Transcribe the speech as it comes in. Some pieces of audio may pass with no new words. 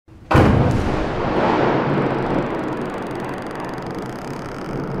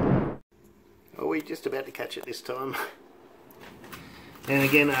just about to catch it this time. And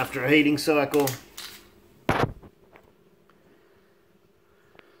again, after a heating cycle, that's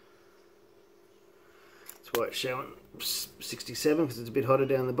why it's showing 67, because it's a bit hotter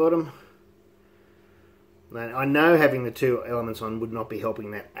down the bottom. Now, I know having the two elements on would not be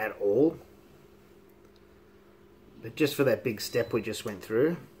helping that at all, but just for that big step we just went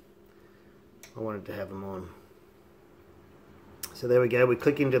through, I wanted to have them on. So there we go, we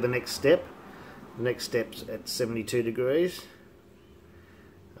click into the next step. The next step's at 72 degrees.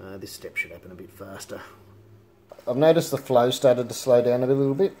 This step should happen a bit faster. I've noticed the flow started to slow down a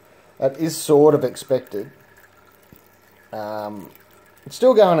little bit. That is sort of expected. It's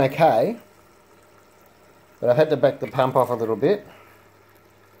still going okay, but I've had to back the pump off a little bit.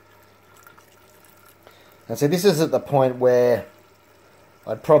 And so this is at the point where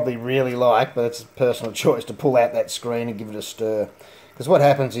I'd probably really like, but it's a personal choice, to pull out that screen and give it a stir. Because what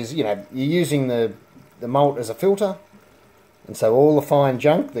happens is, you know, you're using the malt as a filter, and so all the fine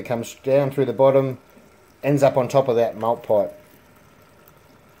junk that comes down through the bottom ends up on top of that malt pipe.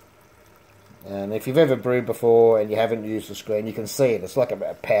 And if you've ever brewed before and you haven't used the screen, you can see it. It's like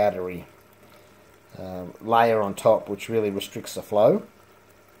a powdery layer on top, which really restricts the flow.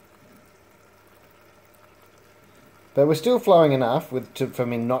 But we're still flowing enough for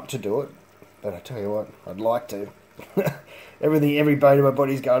me not to do it. But I tell you what, I'd like to. Every bone in my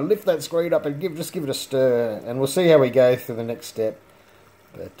body's going, lift that screen up and just give it a stir. And we'll see how we go through the next step.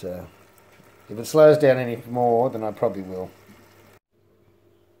 But if it slows down any more, then I probably will.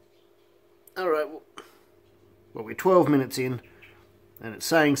 Alright, well, we're 12 minutes in, and it's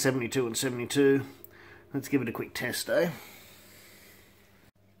saying 72 and 72. Let's give it a quick test, eh?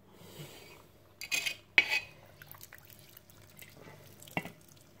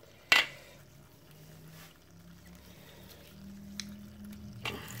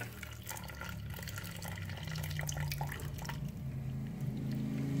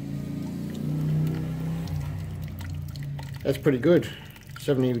 That's pretty good.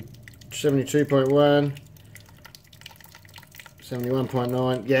 72.1,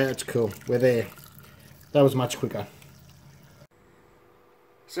 71.9. Yeah, it's cool. We're there. That was much quicker.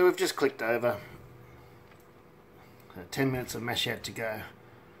 So we've just clicked over. 10 minutes of mash out to go.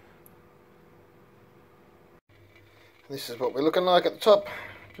 This is what we're looking like at the top,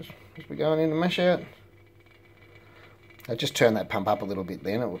 just as we're going into mash out. I just turned that pump up a little bit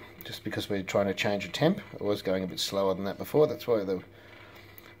then, just because we're trying to change a temp. It was going a bit slower than that before, that's why the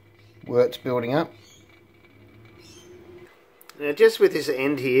wort's building up. Now just with this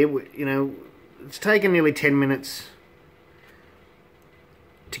end here, you know, it's taken nearly 10 minutes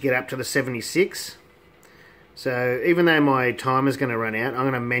to get up to the 76. So even though my timer's going to run out, I'm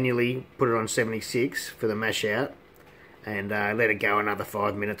going to manually put it on 76 for the mash out and let it go another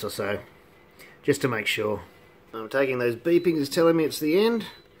 5 minutes or so, just to make sure. I'm taking those beepings, it's telling me it's the end.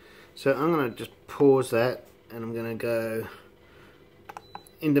 So I'm going to just pause that and I'm going to go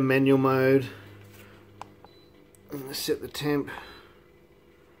into manual mode. I'm going to set the temp.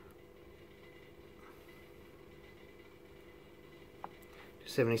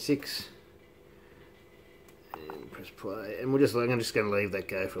 To 76. And press play. And I'm just going to leave that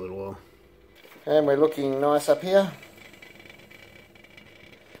go for a little while. And we're looking nice up here.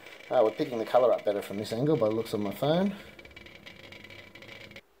 Oh, we're picking the colour up better from this angle by the looks on my phone.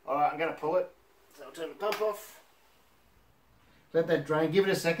 Alright, I'm going to pull it. So I'll turn the pump off. Let that drain. Give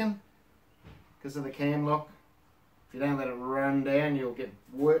it a second because of the cam lock. If you don't let it run down, you'll get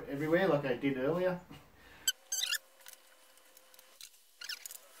wort everywhere like I did earlier.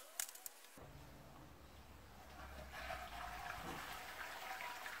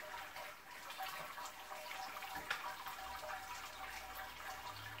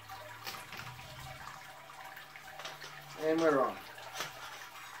 And we're on.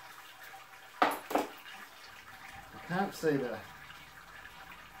 I can't see the...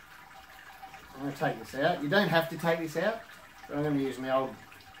 I'm going to take this out. You don't have to take this out, but I'm going to use my old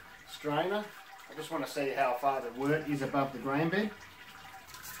strainer. I just want to see how far the wort is above the grain bed.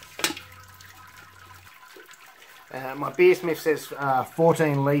 My beersmith says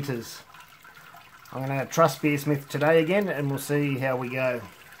 14 litres. I'm going to trust beersmith today again and we'll see how we go.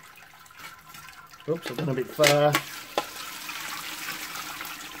 Oops, I've gone a bit far.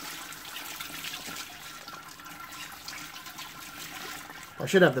 I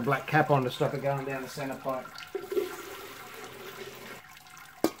should have the black cap on to stop it going down the centre pipe.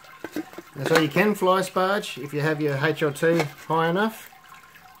 And so you can fly sparge if you have your HLT high enough.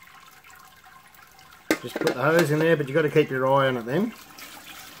 Just put the hose in there, but you've got to keep your eye on it then.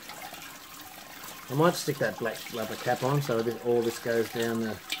 I might stick that black rubber cap on so all this goes down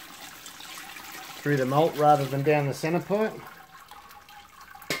the through the malt rather than down the centre pipe.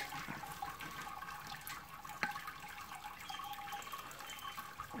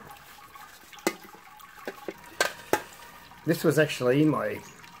 This was actually my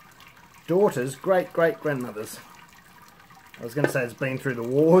daughter's great-great-grandmother's. I was going to say it's been through the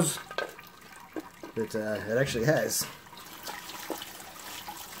wars, but it actually has.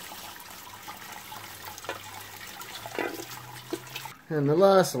 And the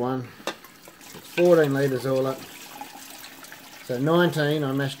last one, it's 14 litres all up. So 19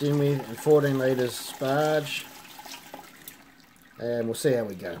 I mashed in with and 14 litres sparge. And we'll see how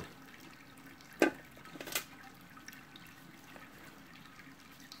we go.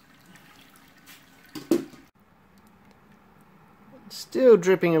 Still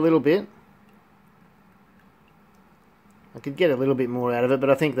dripping a little bit. I could get a little bit more out of it, but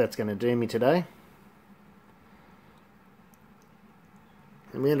I think that's going to do me today.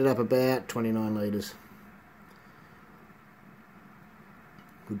 And we ended up about 29 litres.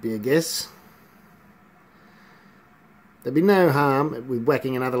 Would be a guess. There'd be no harm with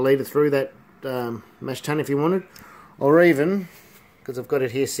whacking another litre through that mash tun if you wanted. Or even, because I've got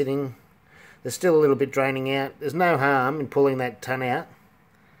it here sitting, there's still a little bit draining out. There's no harm in pulling that ton out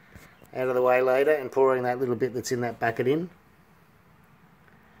of the way later and pouring that little bit that's in that bucket in.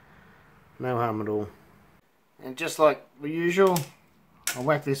 No harm at all. And just like the usual, I'll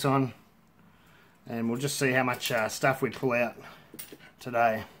whack this on and we'll just see how much stuff we pull out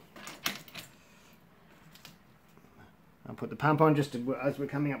today. I'll put the pump on just as we're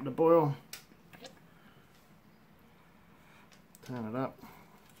coming up to boil. Turn it up.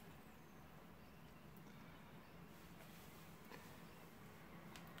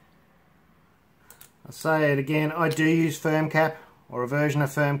 I'll say it again, I do use firm cap or a version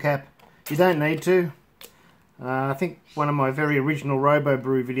of firm cap. You don't need to. I think one of my very original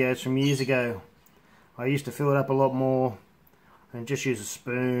ROBOBREW videos from years ago, I used to fill it up a lot more and just use a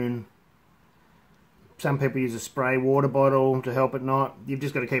spoon. Some people use a spray water bottle to help it not. You've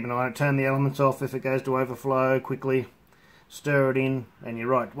just got to keep an eye on it, turn the elements off if it goes to overflow quickly, stir it in, and you're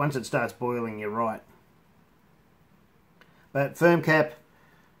right. Once it starts boiling, you're right. But firm cap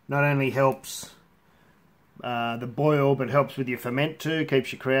not only helps the boil, but helps with your ferment too,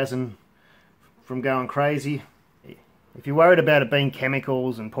 keeps your krausen from going crazy. If you're worried about it being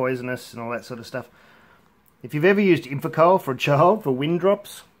chemicals and poisonous and all that sort of stuff, if you've ever used Infocol for a child for wind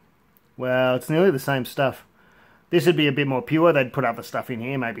drops, well, it's nearly the same stuff. This would be a bit more pure. They'd put other stuff in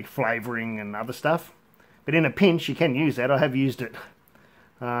here, maybe flavouring and other stuff. But in a pinch, you can use that. I have used it.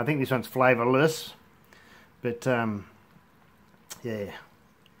 I think this one's flavourless. But, yeah.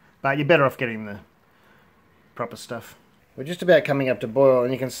 But you're better off getting the proper stuff. We're just about coming up to boil,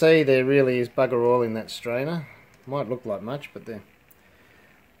 and you can see there really is bugger all in that strainer. Might look like much, but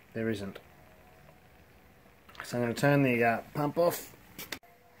there isn't. So I'm going to turn the pump off.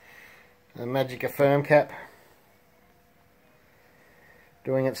 The magic of firm cap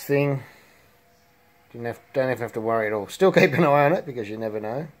doing its thing. Don't even have to worry at all. Still keep an eye on it because you never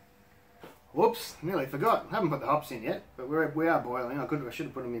know. Whoops, nearly forgot. I haven't put the hops in yet, but we are boiling. I should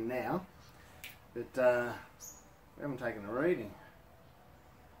have put them in now, but we haven't taken a reading.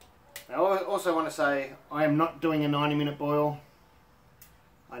 Now, I also want to say I am not doing a 90-minute boil.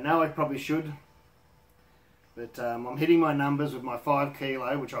 I know I probably should, but I'm hitting my numbers with my 5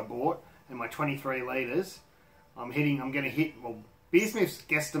 kilo, which I bought, and my 23 litres. I'm going to hit, well, Beersmith's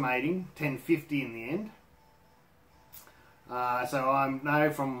guesstimating 1050 in the end. So I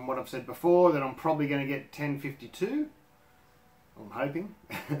know from what I've said before that I'm probably going to get 1052. I'm hoping.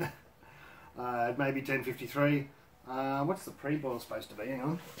 Maybe 1053. What's the pre-boil supposed to be? Hang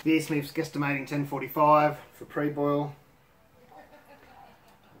on. Beersmith's guesstimating 1045 for pre-boil.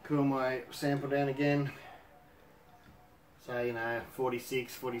 Cool my sample down again. So, you know,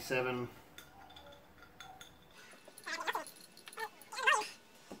 46, 47.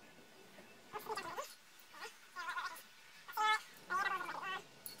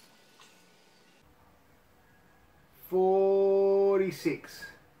 Forty-six.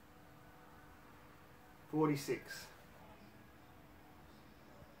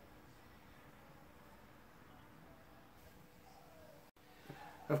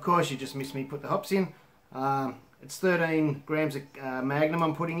 Of course, you just missed me put the hops in. It's 13 grams of Magnum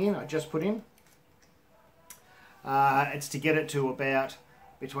I'm putting in. I just put in. It's to get it to about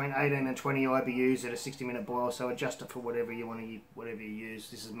between 18 and 20 IBUs at a 60-minute boil. So adjust it for whatever you want to, whatever you use.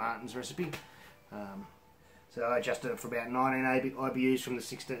 This is Martin's recipe. So I adjusted it for about 19 IBUs from the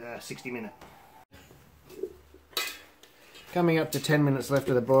 60 minute. Coming up to 10 minutes left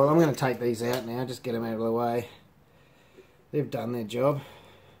of the boil. I'm going to take these out now, just get them out of the way. They've done their job.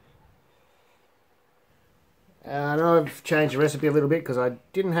 And I've changed the recipe a little bit because I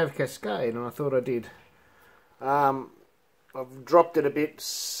didn't have Cascade and I thought I did. I've dropped it a bit,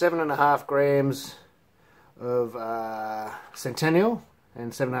 7.5 grams of Centennial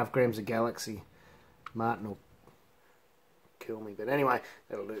and 7.5 grams of Galaxy. Martin will kill me, but anyway,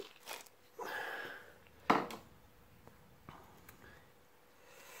 that'll do.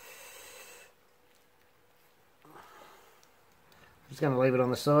 Just going to leave it on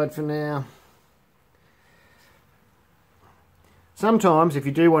the side for now. Sometimes if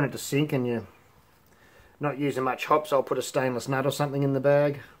you do want it to sink and you're not using much hops, I'll put a stainless nut or something in the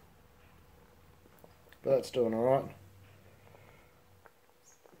bag. But that's doing alright.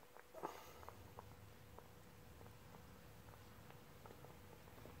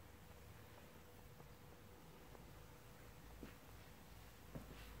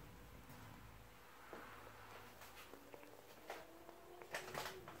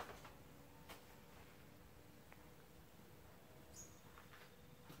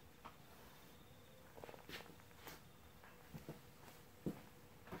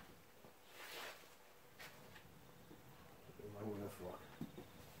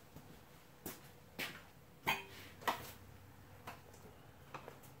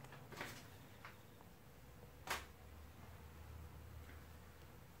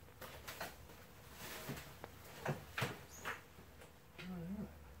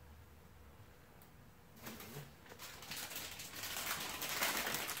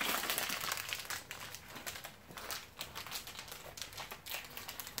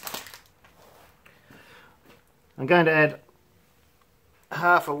 I'm going to add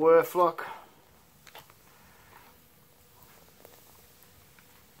half a Werflock.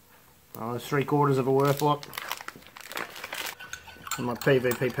 Oh, 3/4 of a Werflock. And my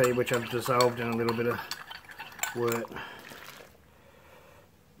PVPP, which I've dissolved in a little bit of wort.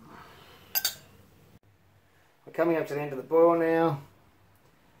 We're coming up to the end of the boil now.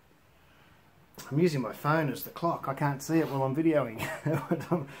 I'm using my phone as the clock. I can't see it while I'm videoing.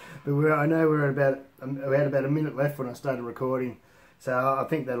 But I know we had about a minute left when I started recording. So I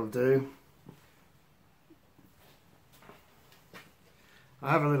think that'll do.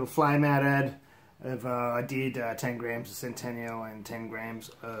 I have a little flame out ad of, I did 10 grams of Centennial and 10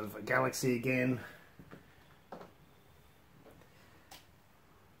 grams of Galaxy again.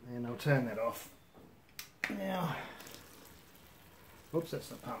 And I'll turn that off now. Oops, that's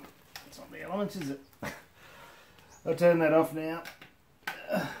the pump. It's not the elements, is it? I'll turn that off now.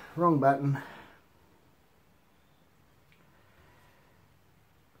 Wrong button.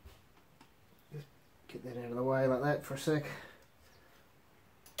 Just get that out of the way like that for a sec.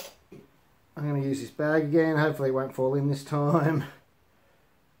 I'm going to use this bag again. Hopefully it won't fall in this time.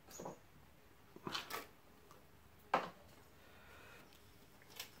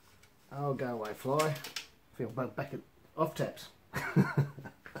 Oh, go away, fly. Feel back at off taps.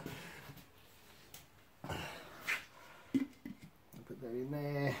 Put that in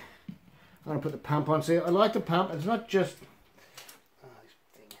there. I'm going to put the pump on. See, I like the pump. It's not just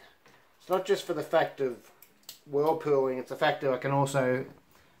for the fact of whirlpooling. It's the fact that I can also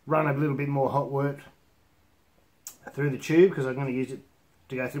run a little bit more hot wort through the tube because I'm going to use it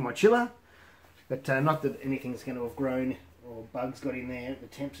to go through my chiller. But not that anything's going to have grown or bugs got in there at the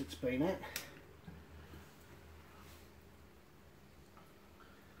temps it's been at.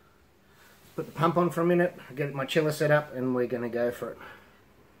 Put the pump on for a minute, get my chiller set up, and we're going to go for it.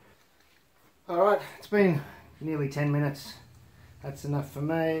 Alright, it's been nearly 10 minutes. That's enough for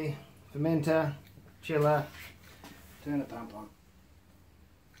me. Fermenter, chiller, turn the pump on.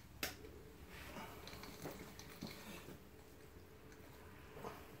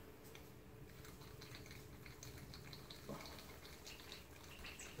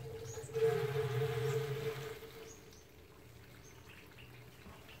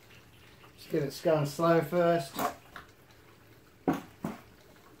 Get it going slow first.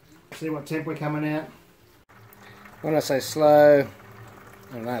 See what temp we're coming out. When I say slow,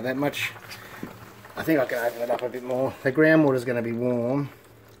 I don't know that much. I think I can open it up a bit more. The groundwater is going to be warm.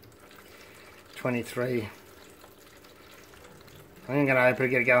 23. I'm going to open it,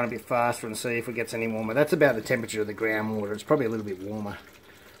 get it going a bit faster and see if it gets any warmer. That's about the temperature of the groundwater. It's probably a little bit warmer.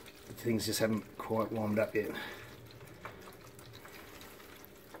 Things just haven't quite warmed up yet.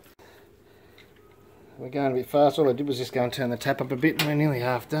 We're going a bit fast. All I did was just go and turn the tap up a bit and we're nearly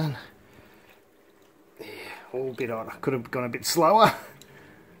half done. Yeah, all a bit odd. I could have gone a bit slower.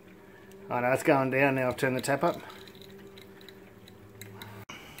 I know it's going down now. I've turned the tap up.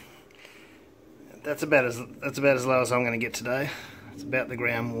 That's about as low as I'm going to get today. It's about the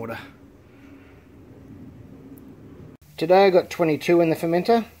groundwater. Today I got 22 in the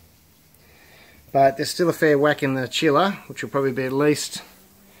fermenter. But there's still a fair whack in the chiller, which will probably be at least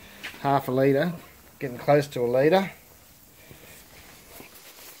half a litre, getting close to a litre.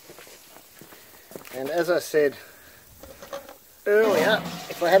 And as I said earlier,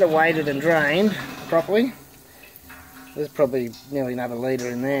 if I had weighted and drained properly, there's probably nearly another litre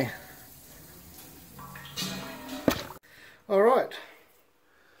in there. Alright,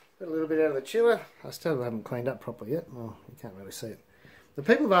 got a little bit out of the chiller. I still haven't cleaned up properly yet. Well, you can't really see it. The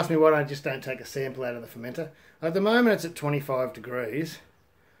people have asked me why I just don't take a sample out of the fermenter. At the moment it's at 25 degrees,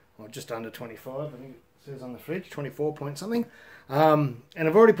 or just under 25, I think it says on the fridge, 24 point something. And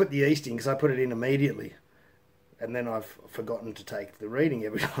I've already put the yeast in because I put it in immediately. And then I've forgotten to take the reading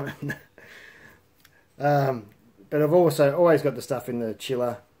every time. But I've also always got the stuff in the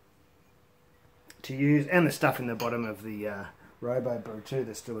chiller to use, and the stuff in the bottom of the ROBOBREW too.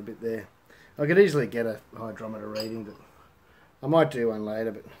 There's still a bit there. I could easily get a hydrometer reading, but I might do one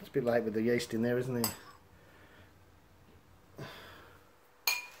later, but it's a bit late with the yeast in there, isn't there?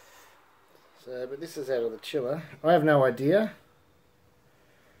 So, but this is out of the chiller. I have no idea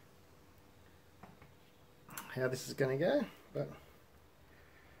how this is going to go, but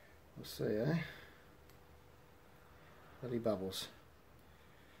we'll see, eh? Bloody bubbles.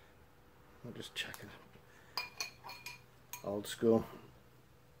 I'll just chuck it. Old school.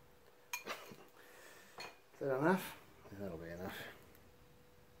 Is that enough? That'll be enough.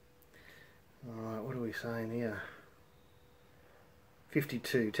 Alright, what are we saying here?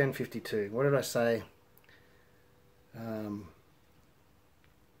 52, 1052. What did I say?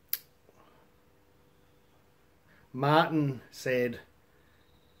 Martin said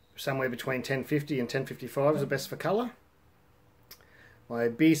somewhere between 1050 and 1055 is the best for colour. My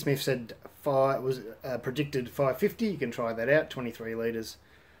Beer Smith said predicted 550. You can try that out. 23 litres,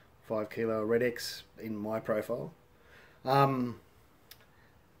 5 kilo RedX in my profile.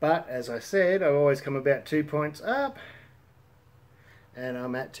 But as I said, I always come about 2 points up, and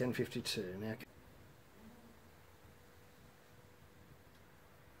I'm at 1052 now.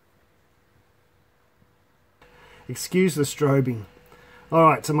 Excuse the strobing.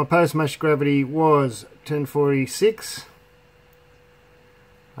 Alright, so my post mash gravity was 1046.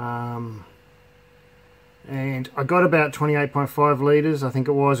 And I got about 28.5 litres, I think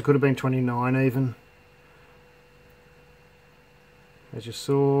it was. It could have been 29 even. As you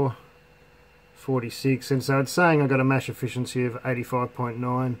saw, 46. And so it's saying I got a mash efficiency of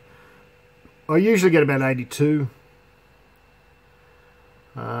 85.9. I usually get about 82.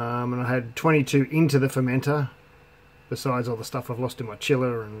 And I had 22 into the fermenter, besides all the stuff I've lost in my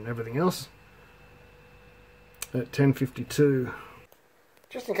chiller and everything else, at 1052.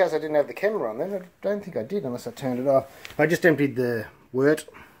 Just in case I didn't have the camera on then, I don't think I did unless I turned it off. I just emptied the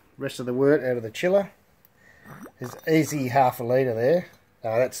rest of the wort out of the chiller. There's easy half a litre there.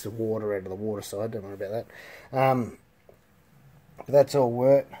 That's the water out of the water side, don't worry about that. But that's all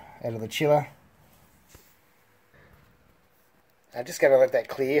wort out of the chiller. I'm just going to let that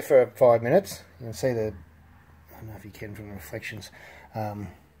clear for 5 minutes. You can see the, I don't know if you can from the reflections, the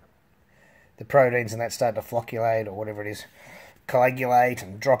proteins and that start to flocculate, or whatever it is, coagulate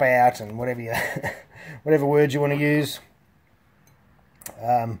and drop out, and whatever you, whatever words you want to use.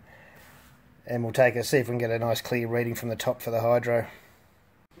 And we'll see if we can get a nice clear reading from the top for the hydro.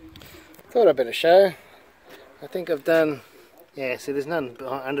 Thought I'd better show. I think I've done, yeah, see there's none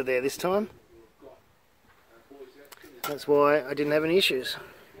under there this time. That's why I didn't have any issues.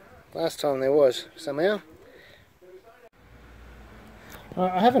 Last time there was, somehow.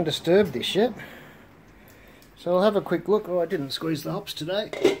 I haven't disturbed this yet, so I'll have a quick look. Oh, I didn't squeeze the hops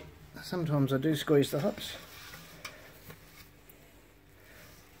today. Sometimes I do squeeze the hops.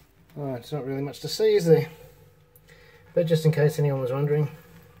 Oh, it's not really much to see, is there? But just in case anyone was wondering,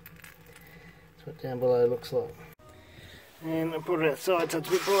 that's what down below looks like. And I put it outside so it's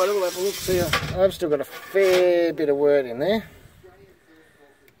a bit brighter. We'll have a look. See, I've still got a fair bit of wort in there,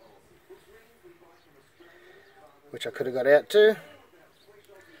 which I could have got out too.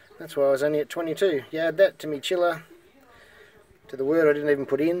 That's why I was only at 22. You add that to me chiller, to the wort I didn't even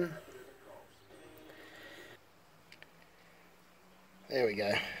put in. There we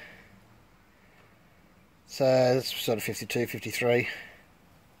go. So that's sort of 52, 53.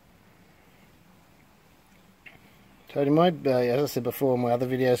 Told you as I said before in my other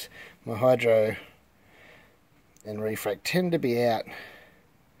videos, my hydro and refrac tend to be out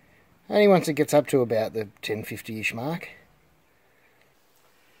only once it gets up to about the 1050-ish mark.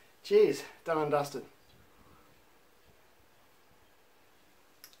 Cheers, done and dusted.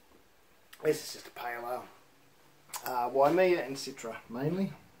 This is just a pale ale. Waimea and Citra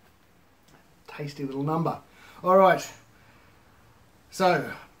mainly. Tasty little number. Alright,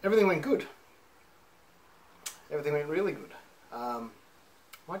 so everything went good. everything went really good. I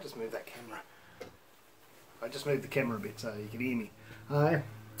might just move that camera. I just moved the camera a bit so you can hear me.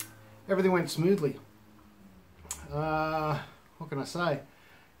 Everything went smoothly. What can I say?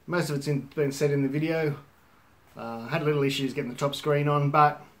 Most of it's been said in the video. Had little issues getting the top screen on,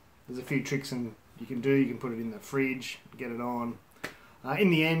 but there's a few tricks you can do. You can put it in the fridge, get it on.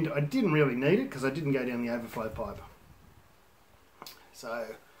 In the end, I didn't really need it because I didn't go down the overflow pipe. So,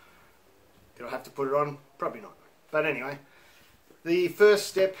 did I have to put it on? Probably not. But anyway, the first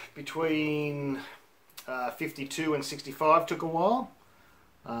step between 52 and 65 took a while.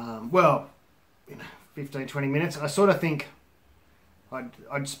 Well, 15-20 minutes. I sort of think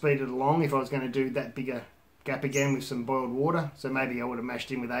I'd speed it along if I was going to do that bigger gap again with some boiled water. So maybe I would have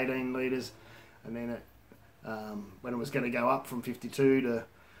mashed in with 18 litres, and then when it was going to go up from 52 to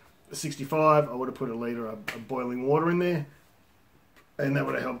 65, I would have put a litre of boiling water in there, and that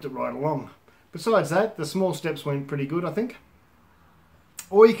would have helped it right along. Besides that, the small steps went pretty good, I think.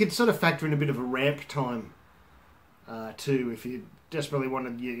 Or you could sort of factor in a bit of a ramp time too, if you desperately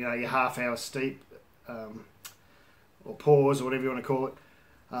wanted your half-hour steep or pause or whatever you want to call it.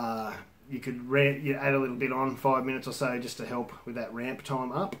 You could add a little bit on, 5 minutes or so, just to help with that ramp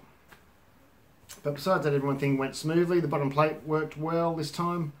time up. But besides that, everything went smoothly. The bottom plate worked well this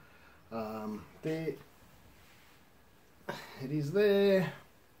time. There it is there.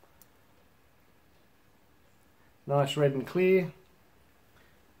 Nice red and clear.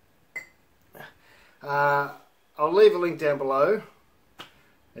 I'll leave a link down below.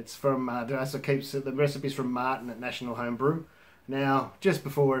 It's from, the recipe's from Martin at National Home Brew. Now, just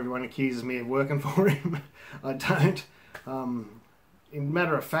before everyone accuses me of working for him, I don't. In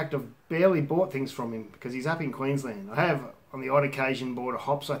matter of fact, I've barely bought things from him because he's up in Queensland. I have, on the odd occasion, bought a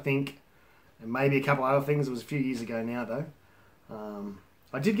hops, I think, and maybe a couple other things. It was a few years ago now, though.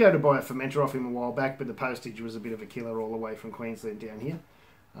 I did go to buy a fermenter off him a while back, but the postage was a bit of a killer all the way from Queensland down here.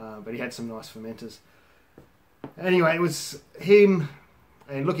 But he had some nice fermenters. Anyway, it was him,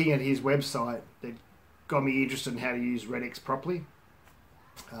 and looking at his website, that got me interested in how to use RedX properly.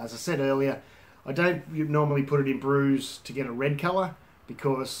 As I said earlier, I don't normally put it in brews to get a red colour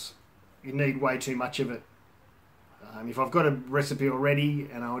because you need way too much of it. If I've got a recipe already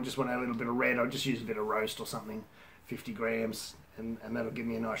and I just want a little bit of red, I'll just use a bit of roast or something, 50 grams, and that'll give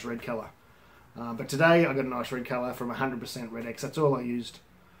me a nice red colour. But today I got a nice red colour from 100% RedX. That's all I used.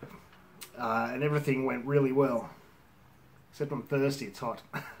 And everything went really well. Except I'm thirsty, it's hot.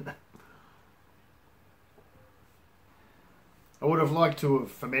 I would have liked to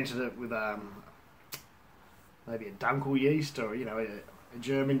have fermented it with maybe a Dunkel yeast or a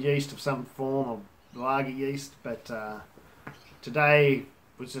German yeast of some form, or lager yeast, but today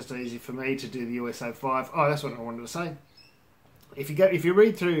was just easy for me to do the US-05. Oh, that's what I wanted to say. If you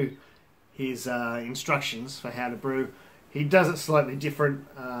read through his instructions for how to brew, he does it slightly different.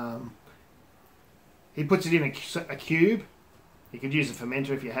 He puts it in a cube. You could use a fermenter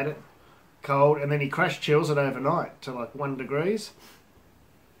if you had it cold, and then he crash chills it overnight to like 1 degrees.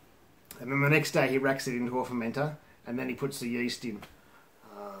 And then the next day he racks it into a fermenter, and then he puts the yeast in.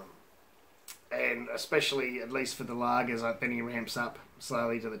 And especially, at least for the lagers, then he ramps up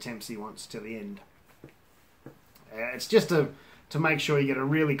slowly to the temps he wants to the end. It's just to make sure you get a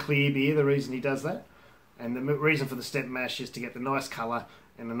really clear beer, the reason he does that. And the reason for the step mash is to get the nice colour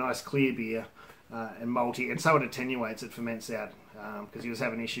and a nice clear beer and malty, and so it attenuates, it ferments out, because he was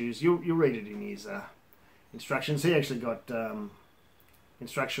having issues. You'll read it in his instructions. He actually got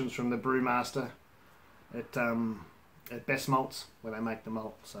instructions from the brewmaster at Best Malts, where they make the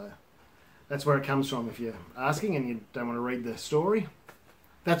malt. So that's where it comes from if you're asking and you don't want to read the story.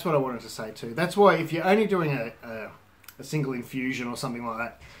 That's what I wanted to say too. That's why if you're only doing a single infusion or something like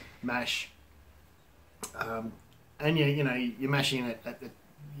that, mash, and you're mashing it at the,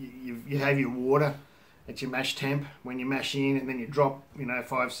 you have your water at your mash temp when you mash in, and then you drop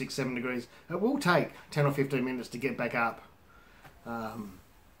 5, 6, 7 degrees. It will take 10 or 15 minutes to get back up all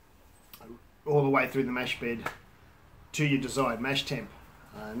the way through the mash bed to your desired mash temp,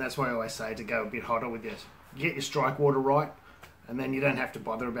 and that's why I always say to go a bit hotter with it. Get your strike water right, and then you don't have to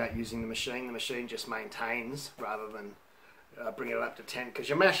bother about using the machine. The machine just maintains rather than bringing it up to 10, because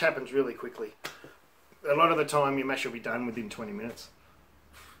your mash happens really quickly. A lot of the time your mash will be done within 20 minutes.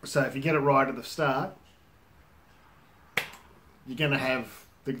 So if you get it right at the start, you're going to have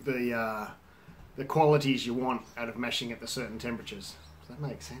the qualities you want out of mashing at the certain temperatures. Does that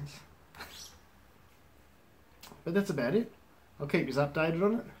make sense? But that's about it. I'll keep you updated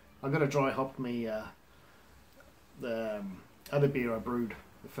on it. I've got to dry hop me the other beer I brewed.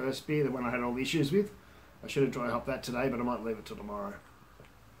 The first beer, the one I had all the issues with. I should have dry hopped that today, but I might leave it till tomorrow.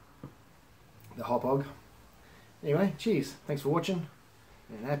 The hop hog. Anyway, cheers. Thanks for watching.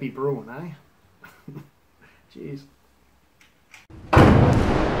 And happy brewing, eh? Cheers.